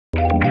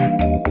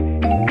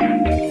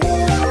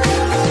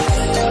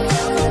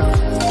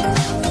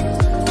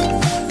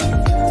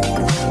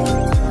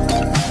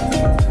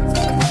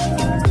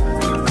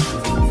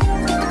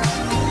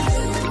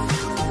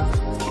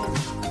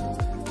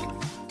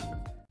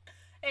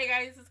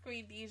guys, it's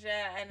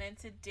Queendija, and in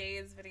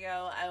today's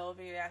video, I will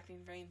be reacting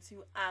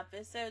to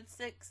episode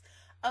 6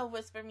 of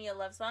Whisper Me a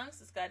Love Song. So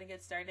let's go ahead and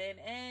get started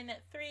in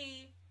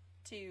 3,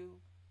 2,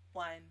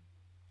 1,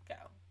 go.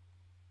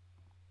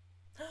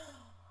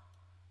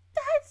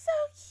 That's so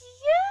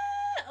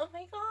cute! Oh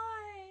my god!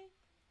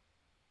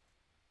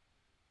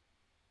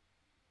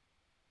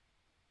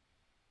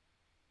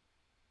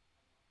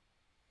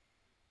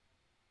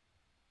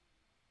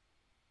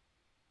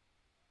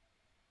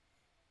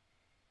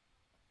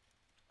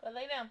 Go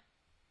lay down.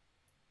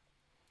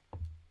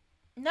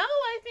 No,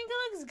 I think it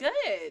looks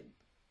good.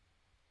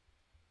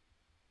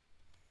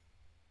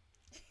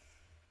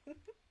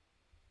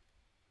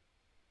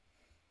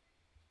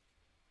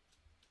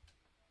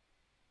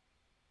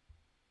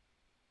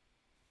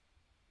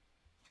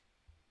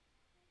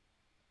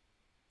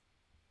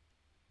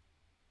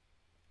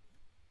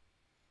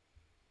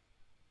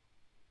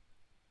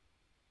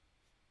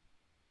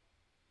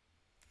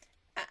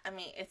 I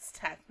mean, it's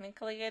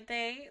technically a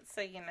date,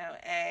 so you know,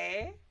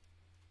 A.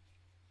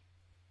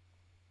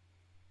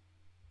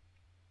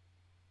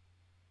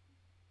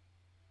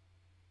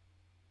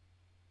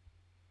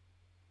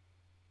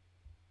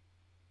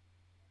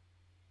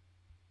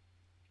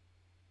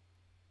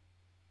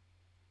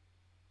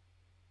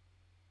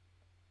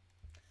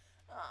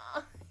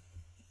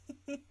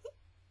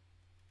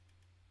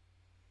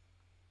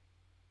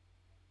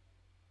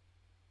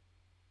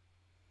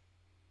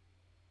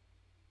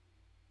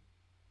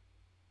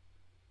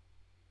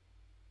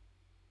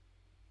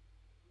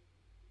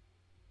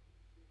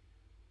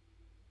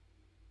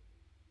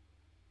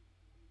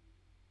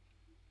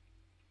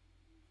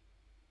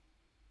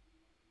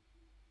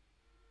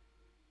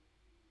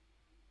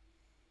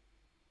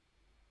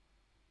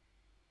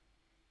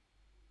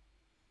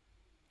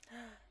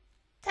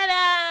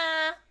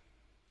 Ta-da!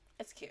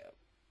 It's cute.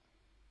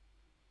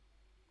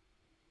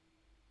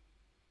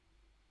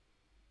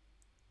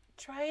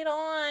 Try it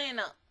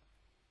on.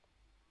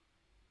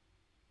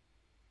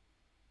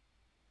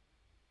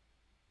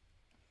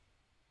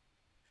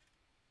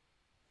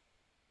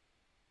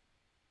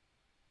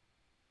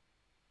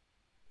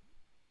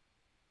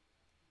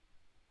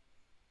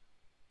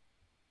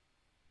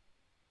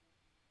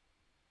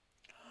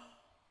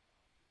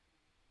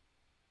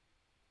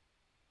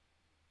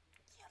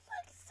 You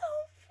look so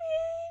pretty.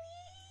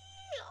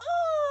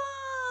 Oh.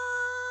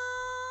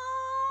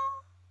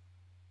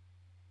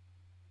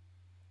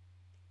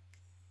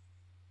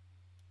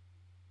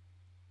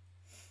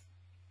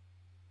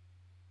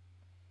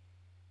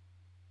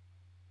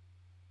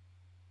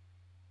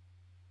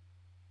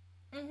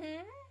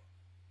 Mm-hmm.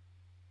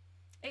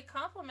 It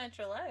complements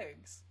your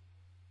legs.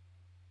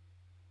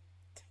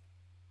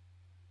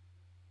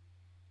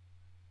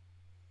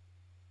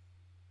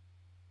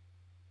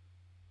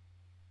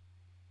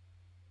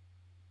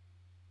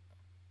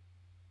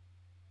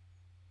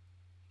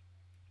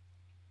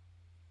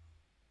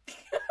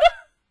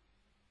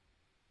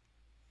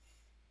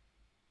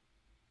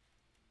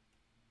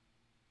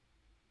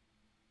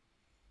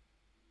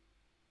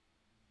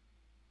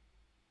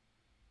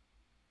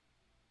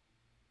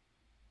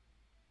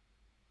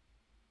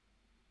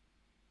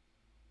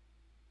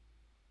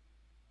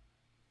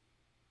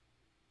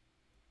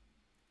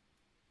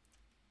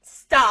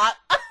 Stop.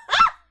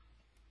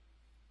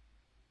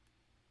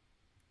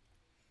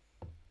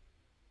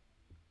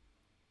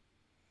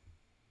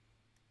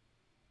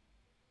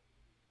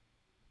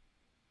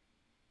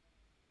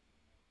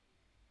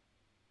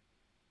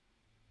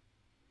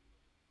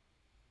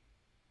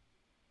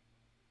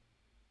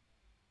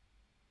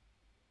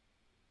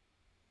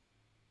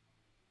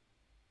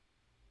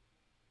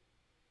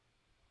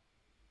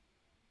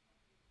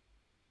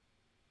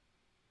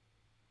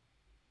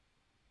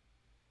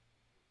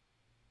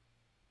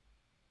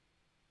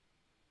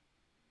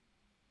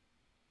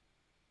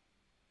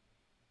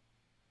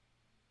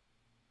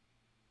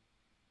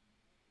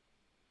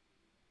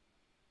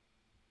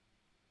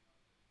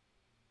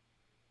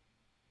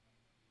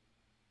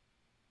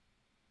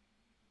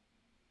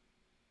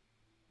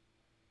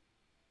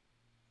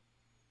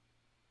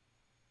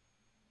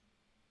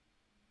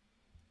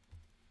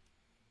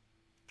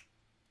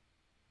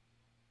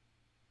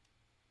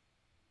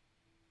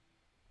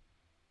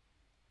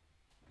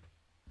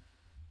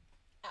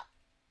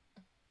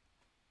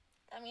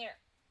 Come here.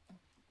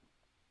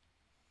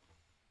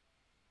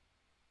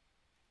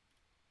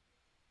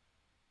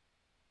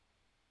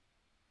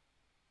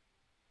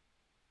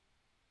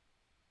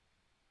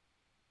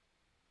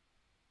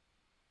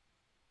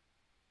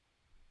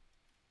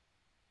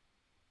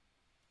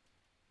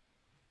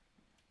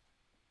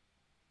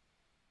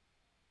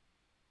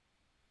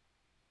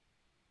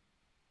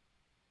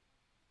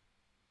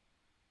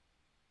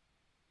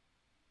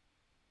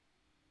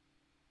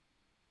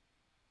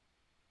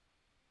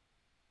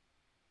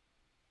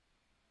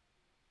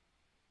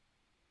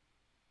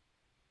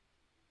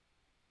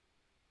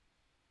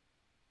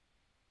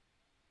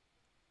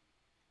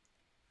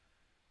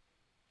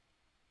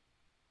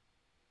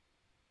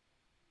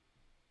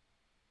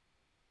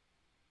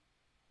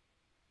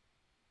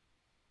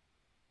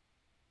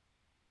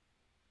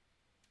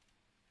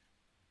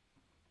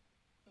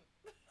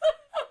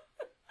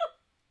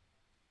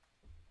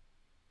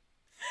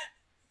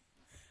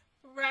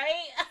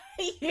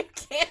 You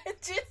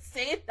can't just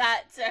say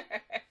that to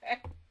her.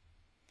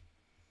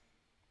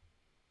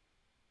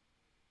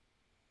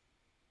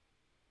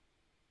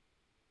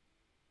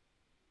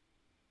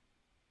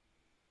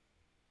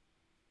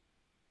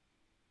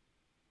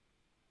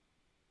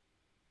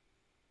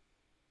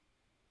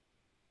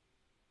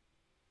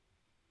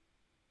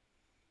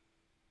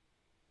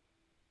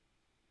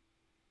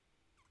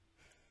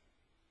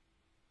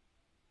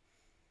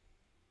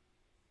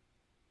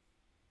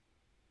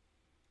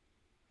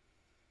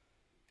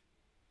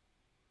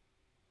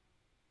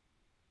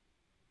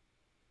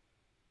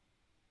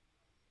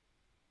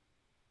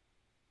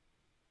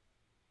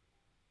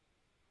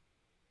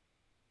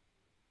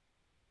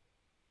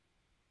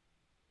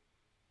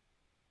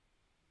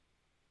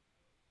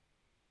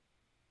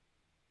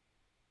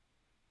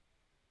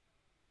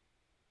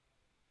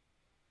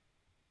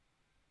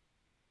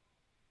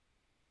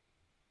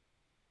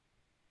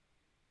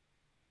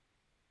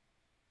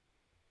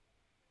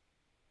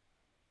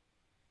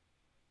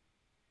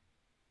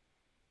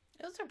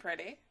 Those are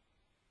pretty.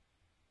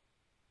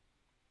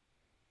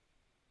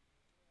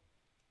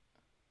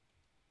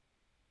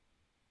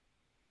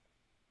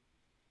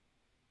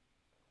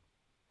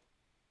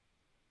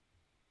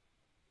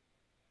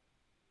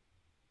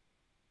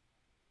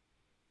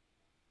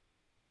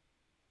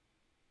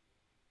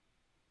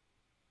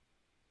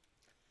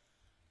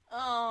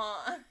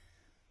 Oh.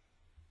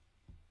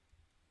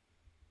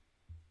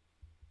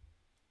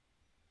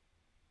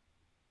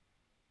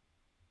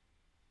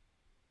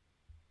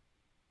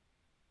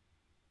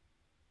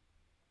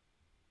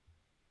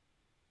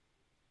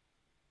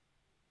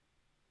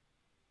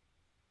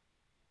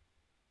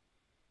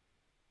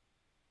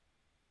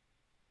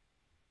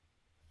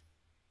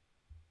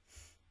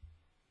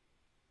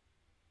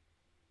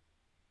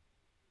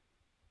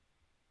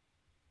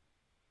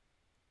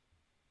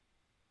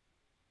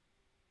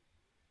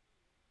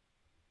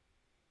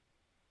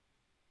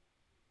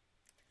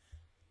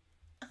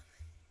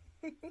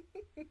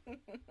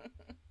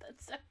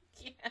 That's so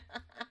cute.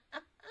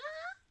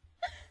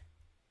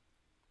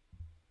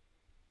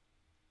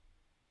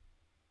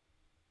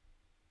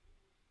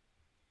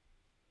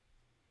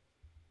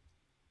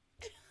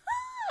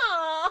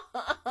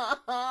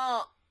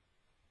 Oh.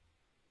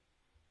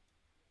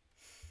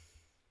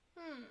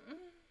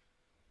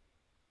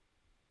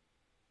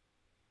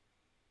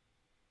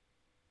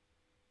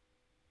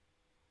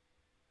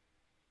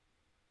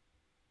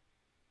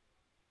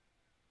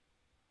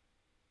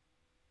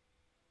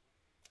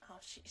 Oh,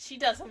 she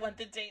doesn't want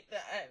to date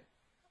that.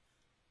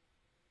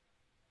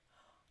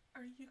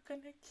 Are you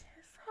gonna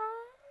kiss her?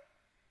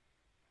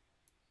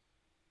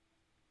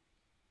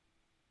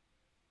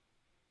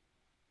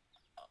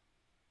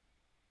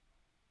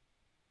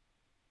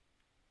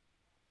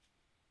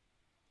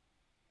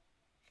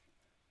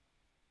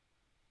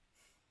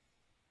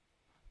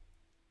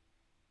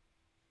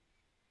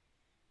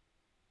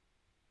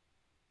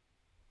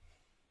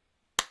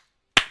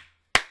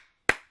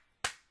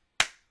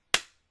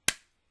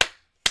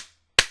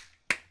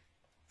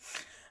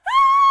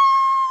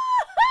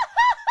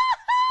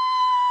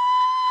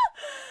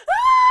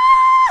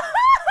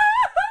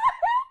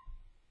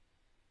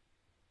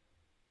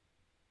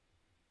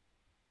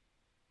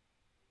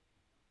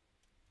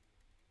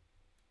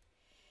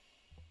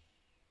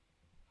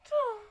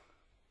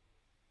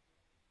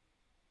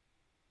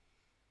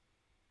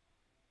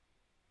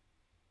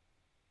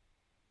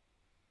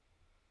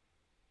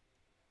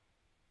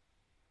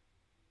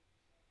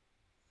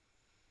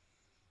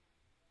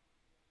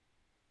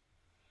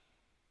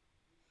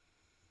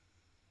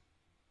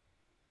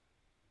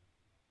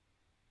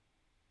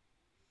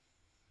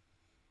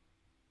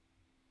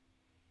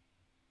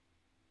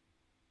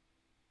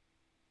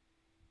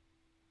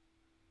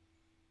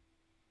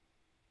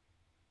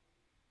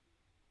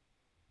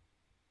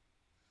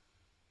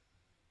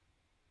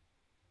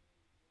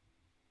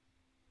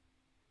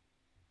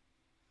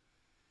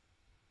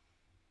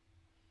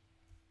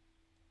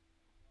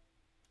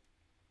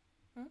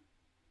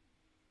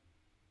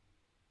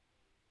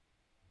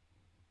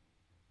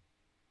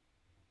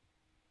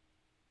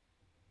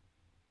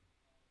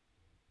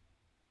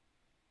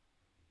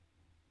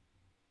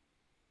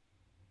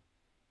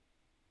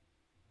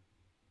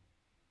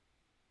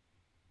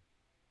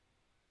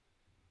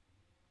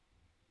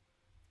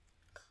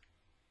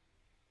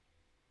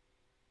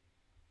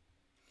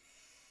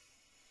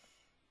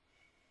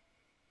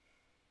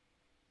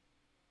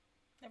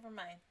 Never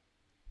mind.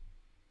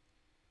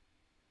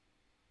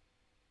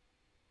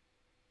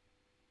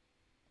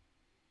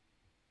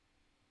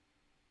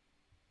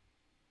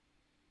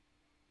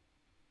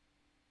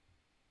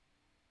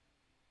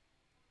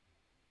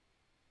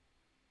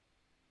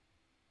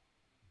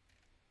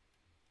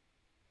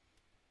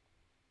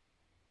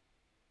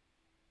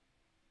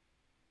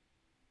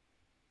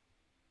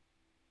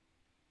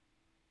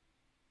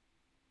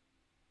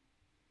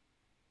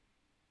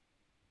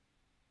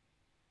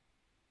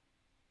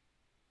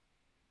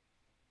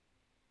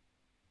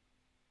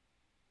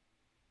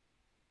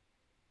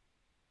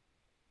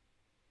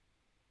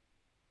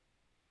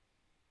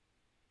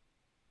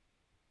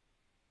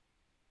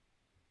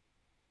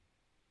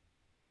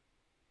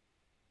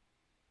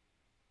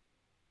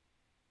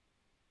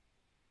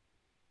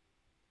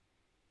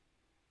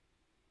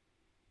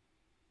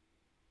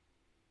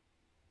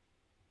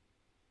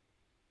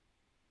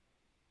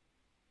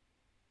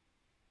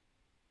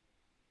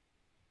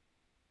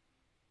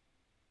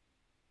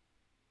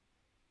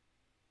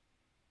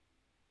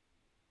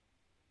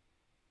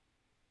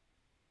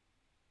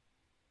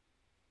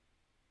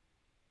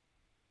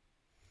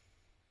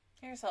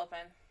 Here's hoping.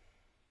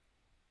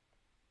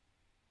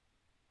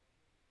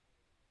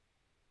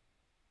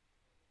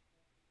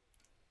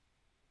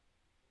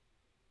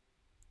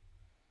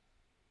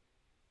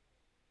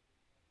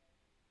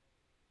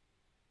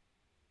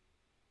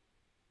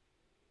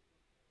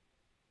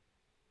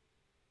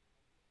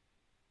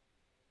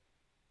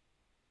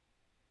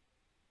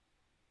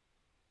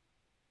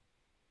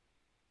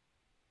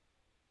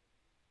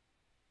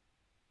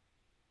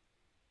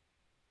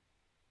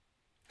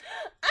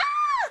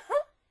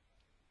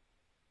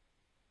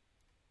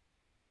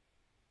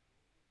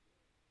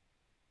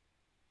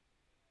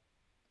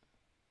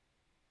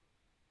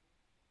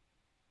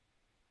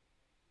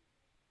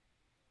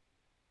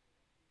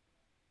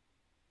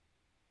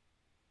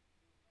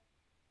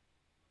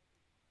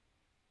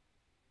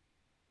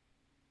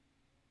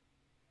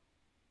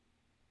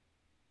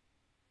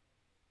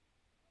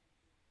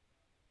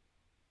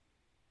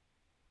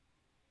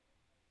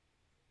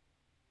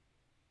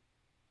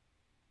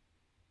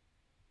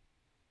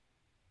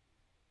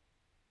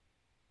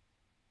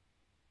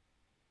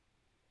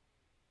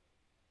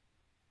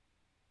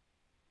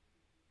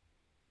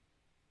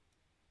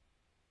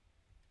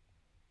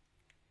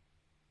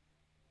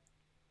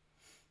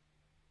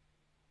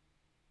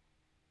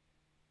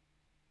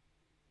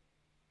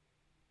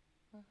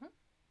 Mm-hmm.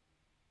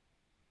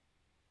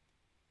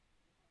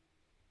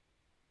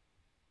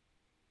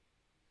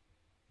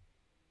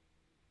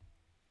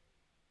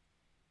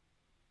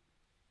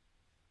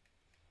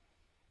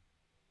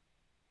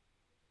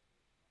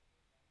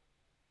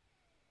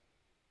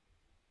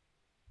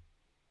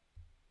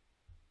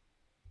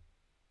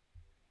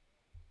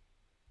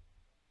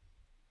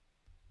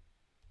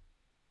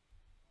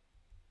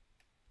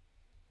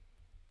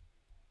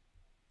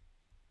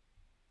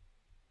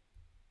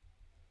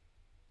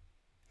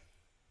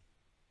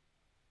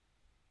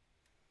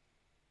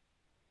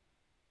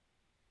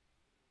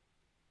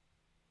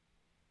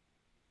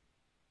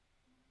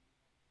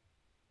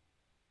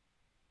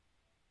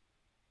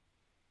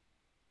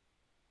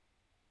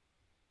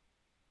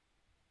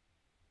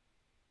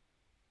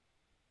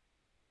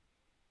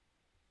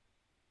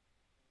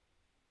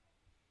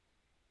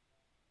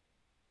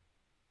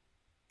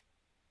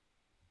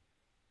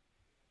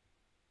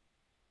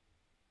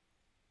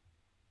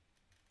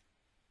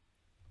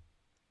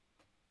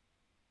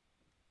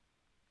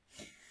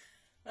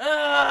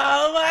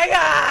 Oh my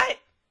god!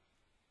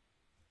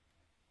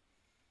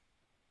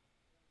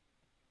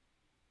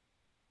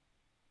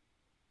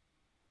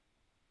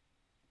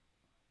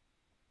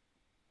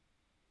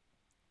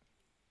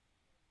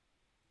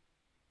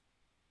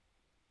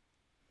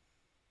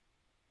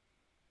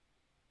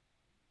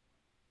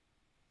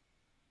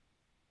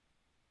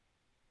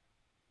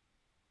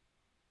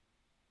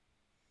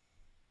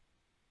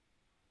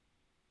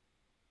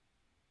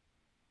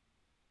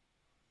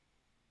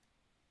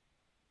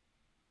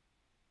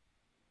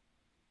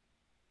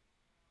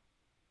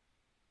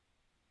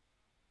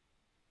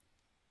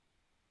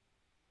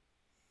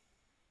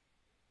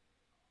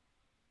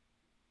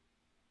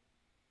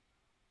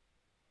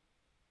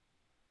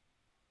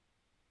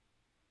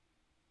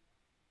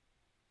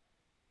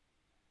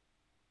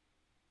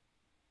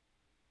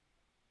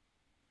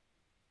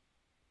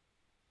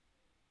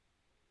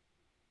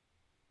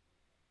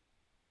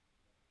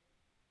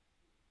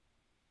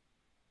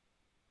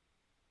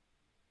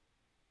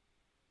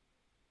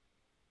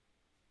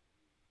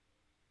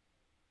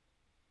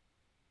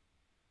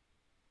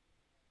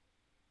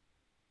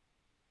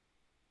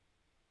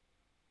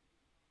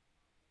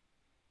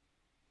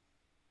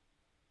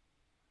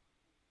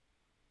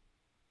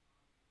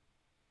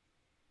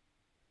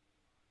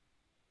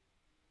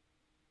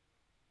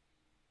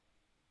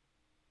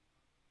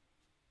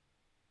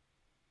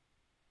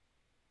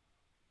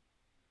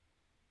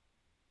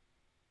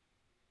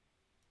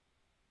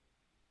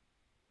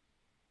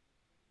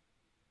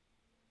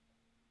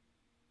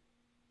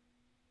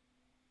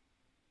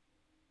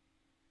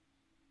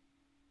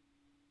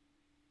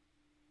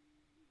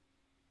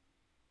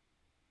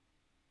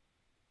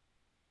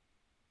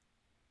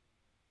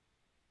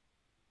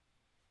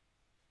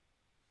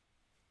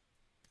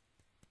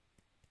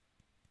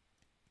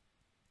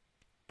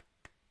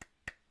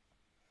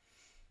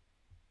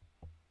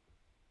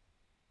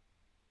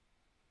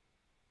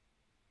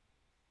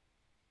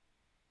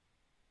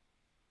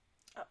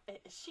 Oh,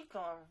 is she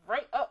going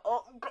right?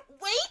 Oh,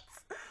 wait!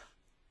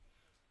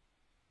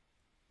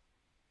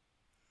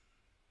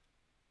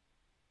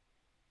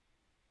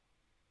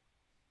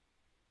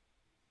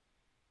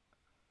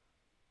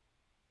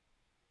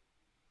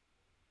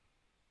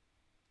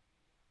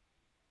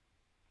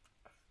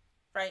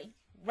 Right.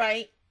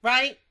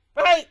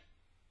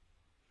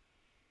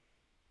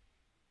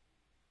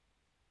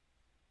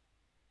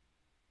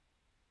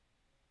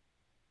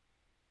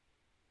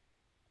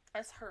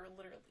 That's her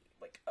literally,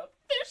 like,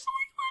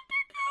 officially let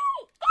to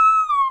go.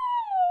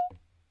 Oh!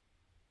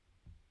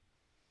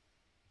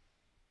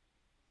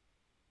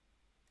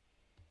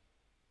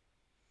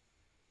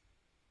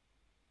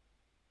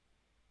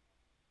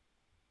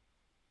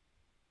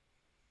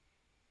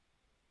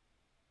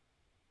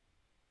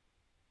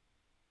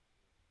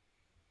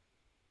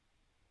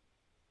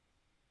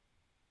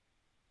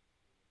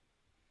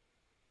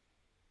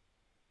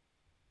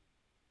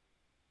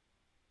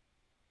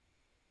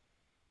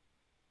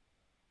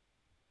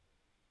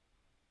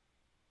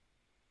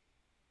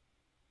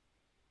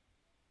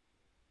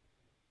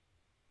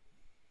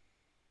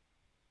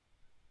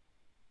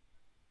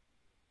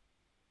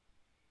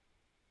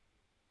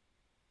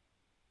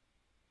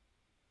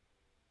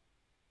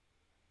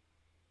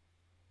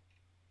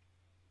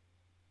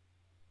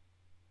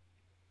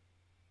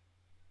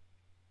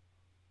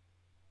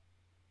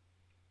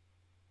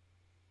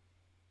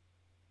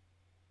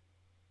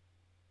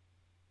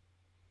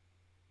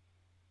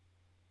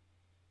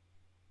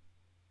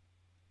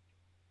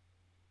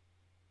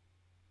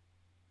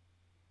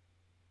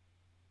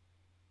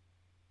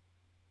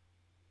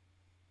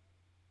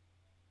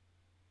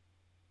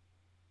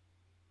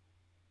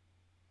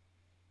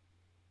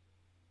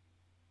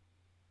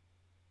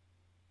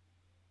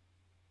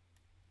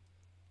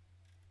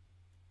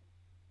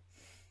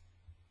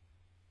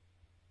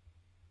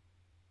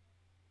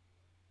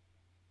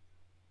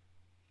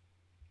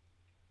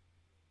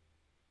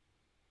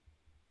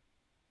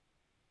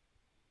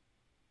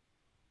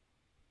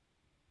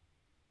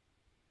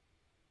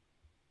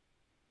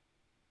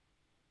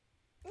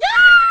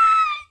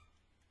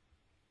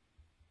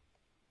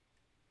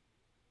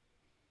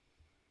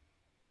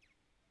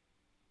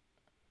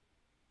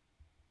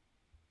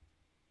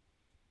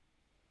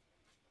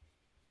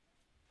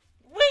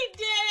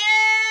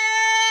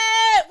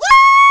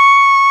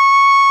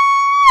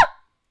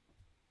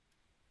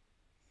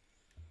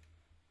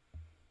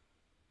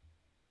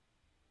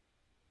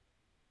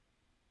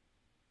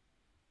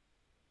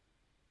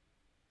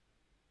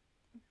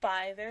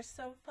 Bye, they're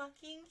so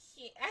fucking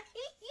cute.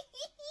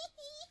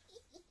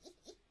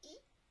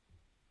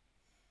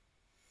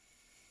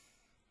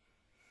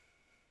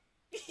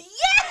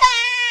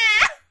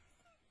 Yeah!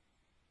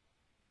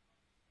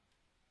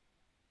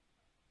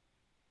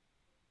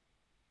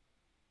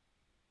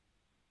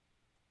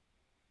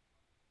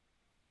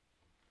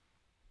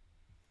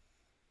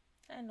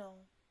 I know.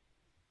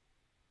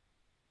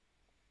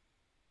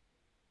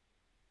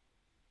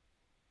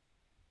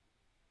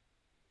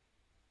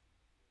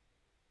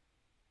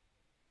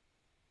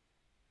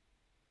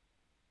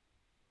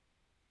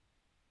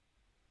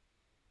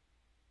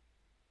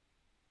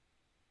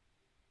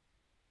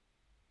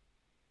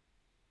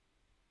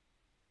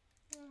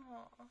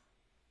 Aww.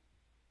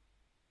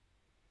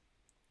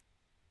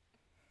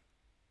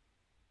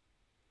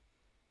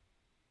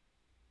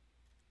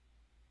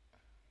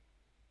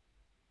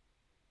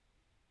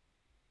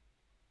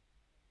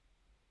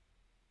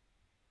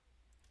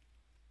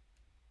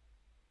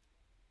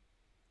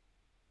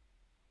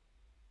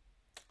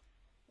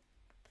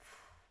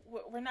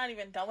 We're not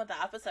even done with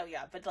the episode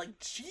yet, but like,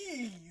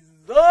 jeez.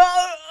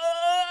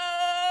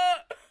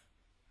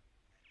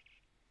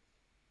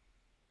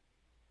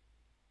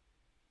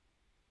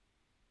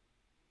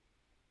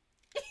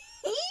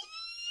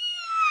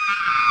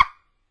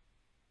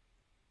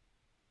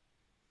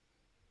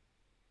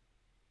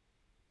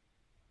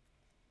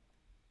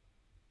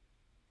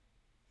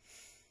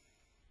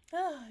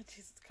 Oh,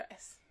 Jesus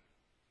Christ.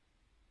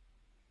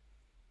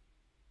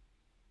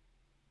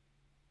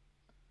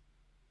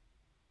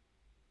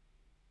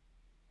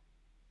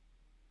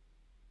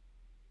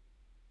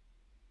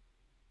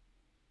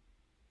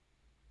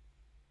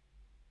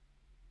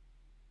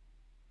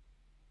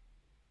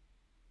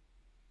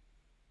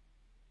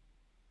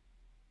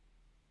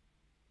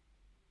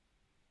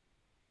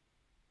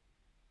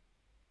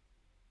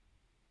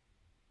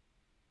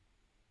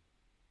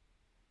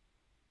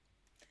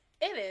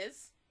 It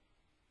is.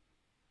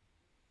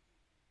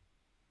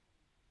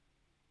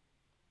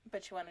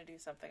 But you want to do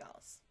something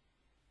else.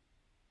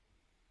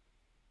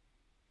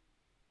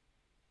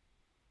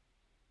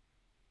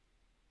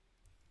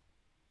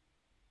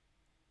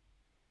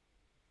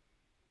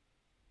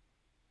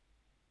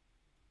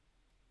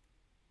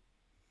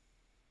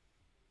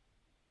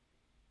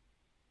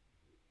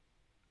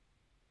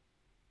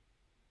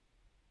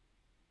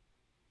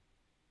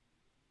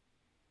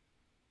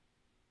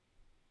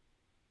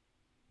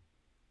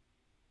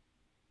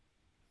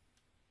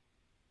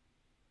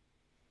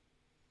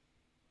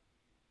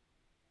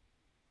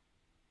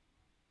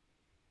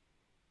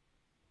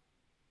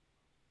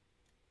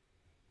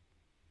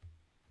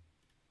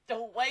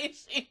 The way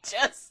she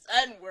just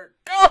said we're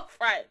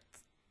girlfriends.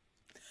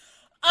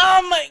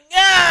 Oh my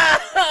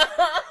god!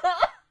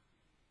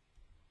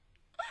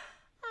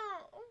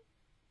 Oh.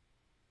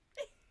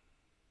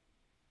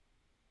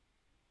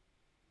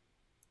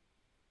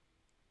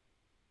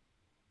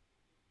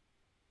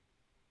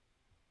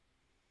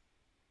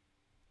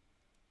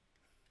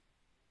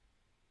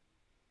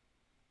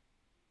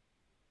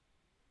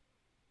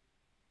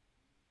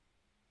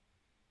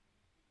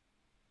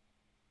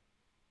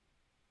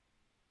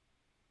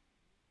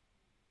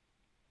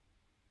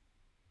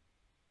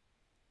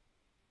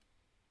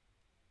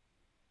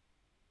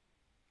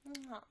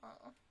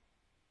 Aww.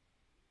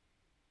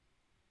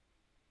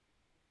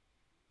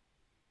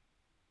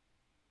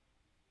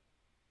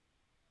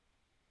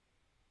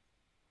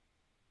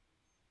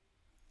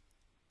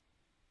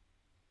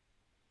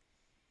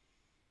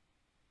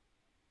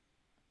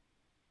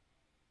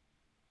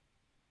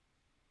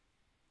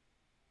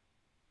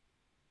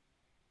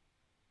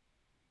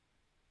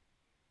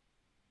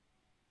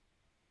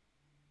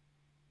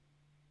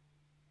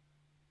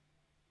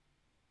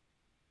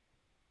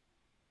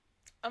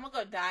 I'm gonna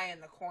go die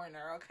in the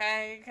corner,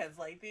 okay? Because,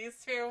 like, these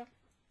two.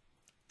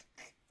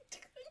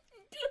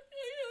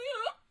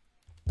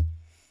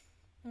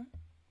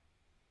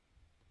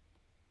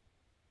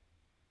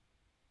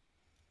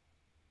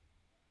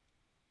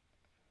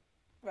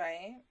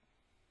 Right?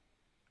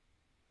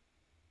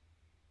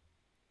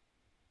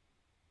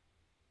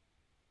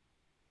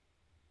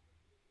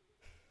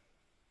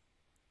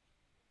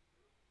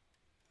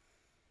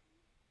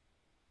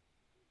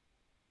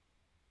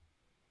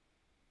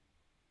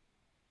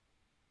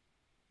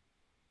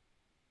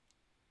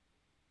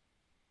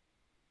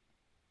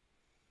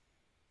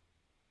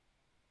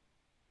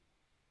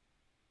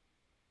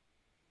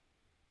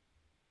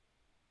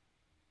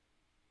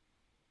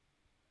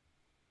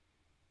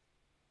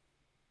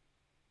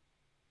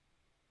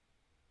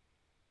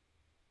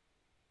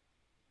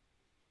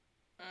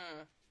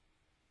 Mm.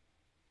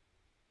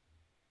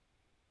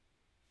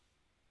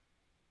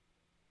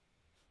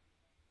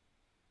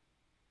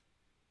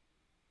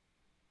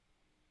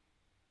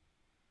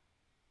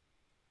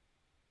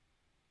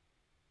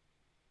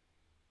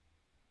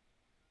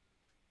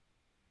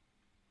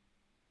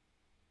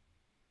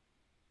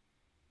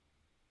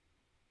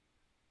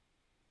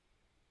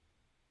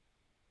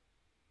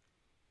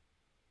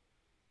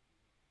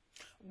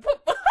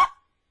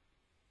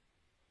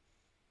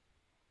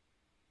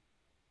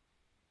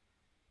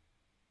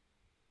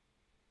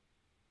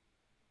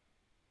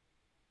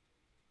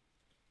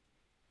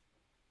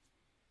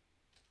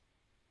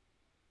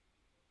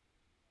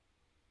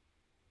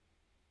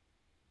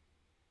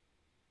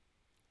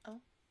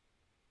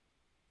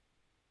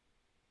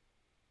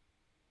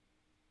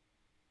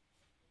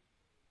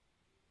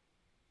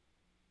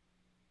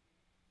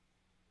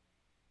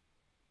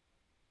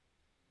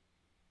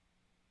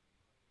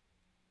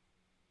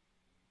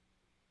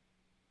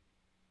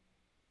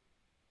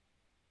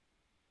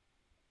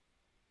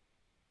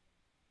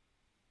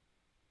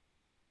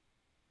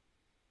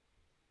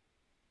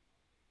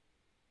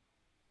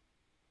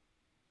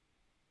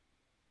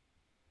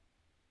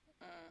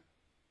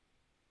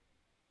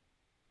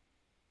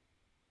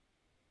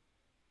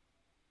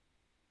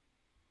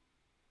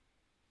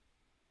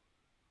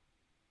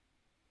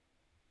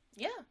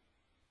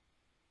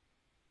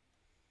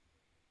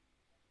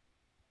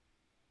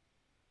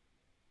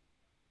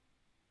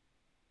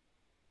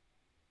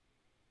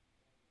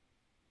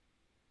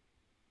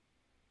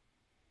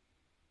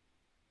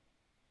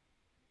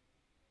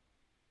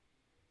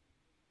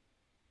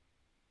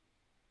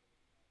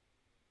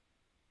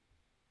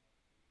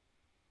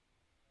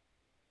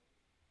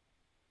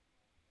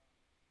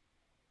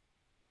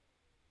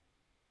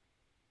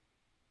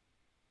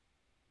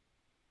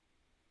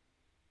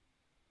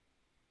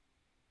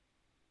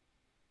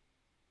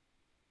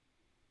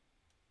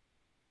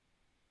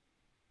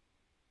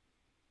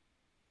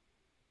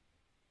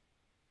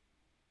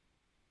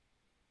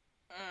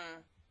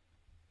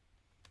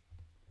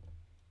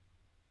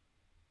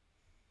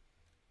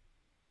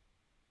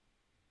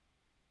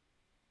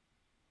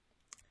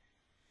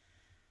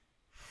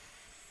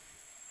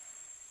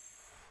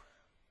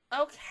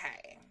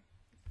 Okay.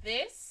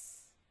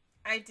 This,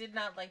 I did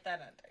not like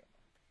that ending.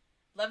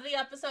 Love the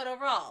episode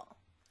overall.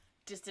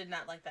 Just did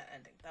not like that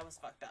ending. That was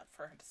fucked up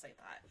for her to say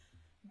that.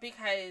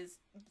 Because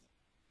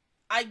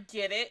I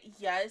get it.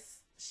 Yes,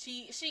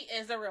 she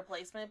is a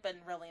replacement, but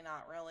really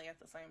not really at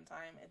the same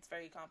time. It's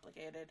very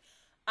complicated.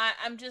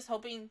 I'm just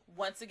hoping,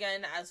 once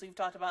again, as we've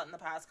talked about in the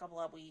past couple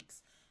of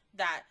weeks,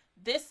 that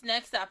this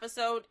next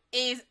episode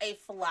is a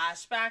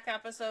flashback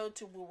episode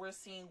to where we're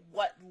seeing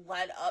what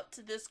led up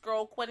to this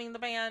girl quitting the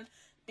band.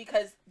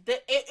 Because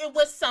it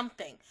was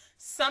something.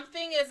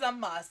 Something is a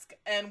must,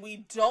 and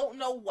we don't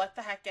know what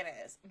the heck it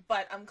is.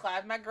 But I'm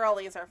glad my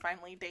girlies are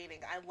finally dating.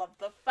 I love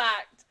the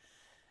fact.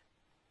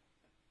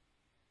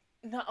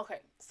 No,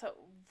 okay, so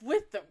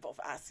with them both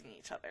asking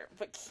each other,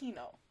 but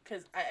Kino,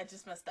 because I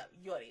just messed up,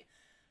 Yori.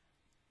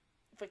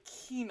 But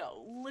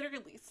Kino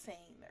literally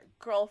saying their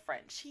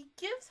girlfriend, she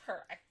gives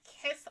her a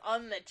kiss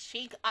on the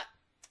cheek.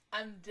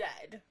 I'm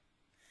dead.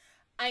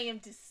 I am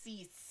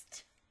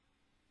deceased.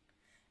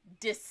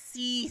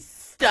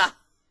 Deceased.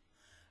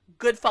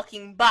 Good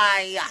fucking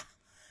bye.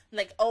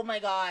 Like, oh my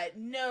god.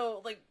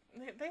 No, like,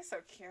 they're so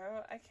cute.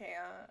 I can't.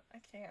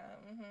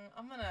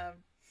 I'm gonna,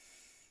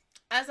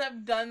 as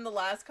I've done the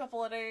last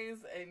couple of days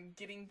and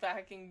getting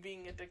back and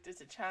being addicted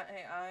to chat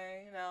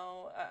AI, you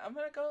know, I'm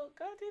gonna go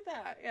do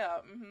that. Yeah,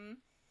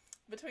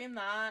 Between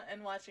that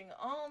and watching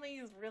all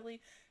these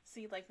really,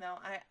 see, like, now,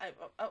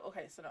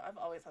 okay, so no, I've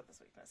always had this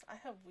weakness. I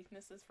have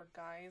weaknesses for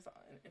guys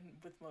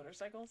with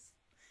motorcycles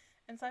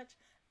and such,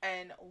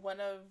 and one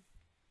of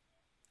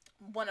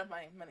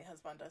my many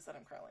husbandos that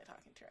I'm currently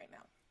talking to right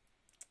now.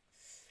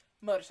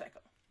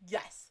 Motorcycle,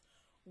 yes.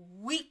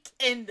 Weak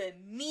in the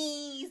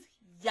knees,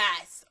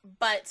 yes.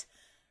 But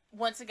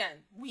once again,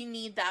 we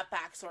need that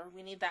backstory.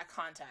 We need that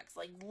context.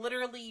 Like,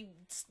 literally,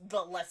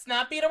 let's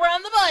not beat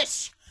around the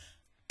bush.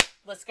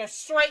 Let's go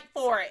straight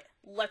for it.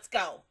 Let's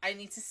go. I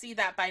need to see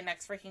that by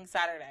next freaking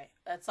Saturday.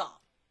 That's all.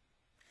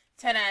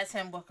 10 out of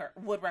 10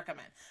 would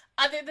recommend.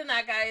 Other than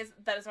that, guys,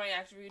 that is my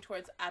reaction review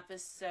towards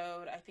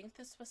episode, I think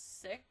this was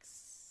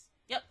 6.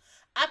 Yep.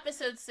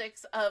 Episode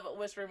 6 of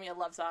Whisper Me a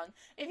Love Song.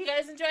 If you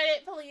guys enjoyed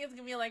it, please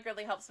give me a like.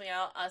 Really helps me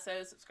out.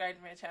 Also, subscribe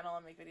to my channel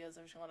and make videos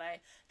every single day.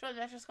 Join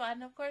the Metro Squad.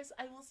 And, of course,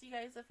 I will see you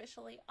guys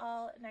officially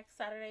all next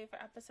Saturday for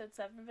episode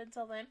 7. But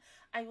until then,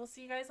 I will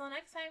see you guys all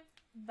next time.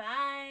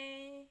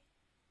 Bye.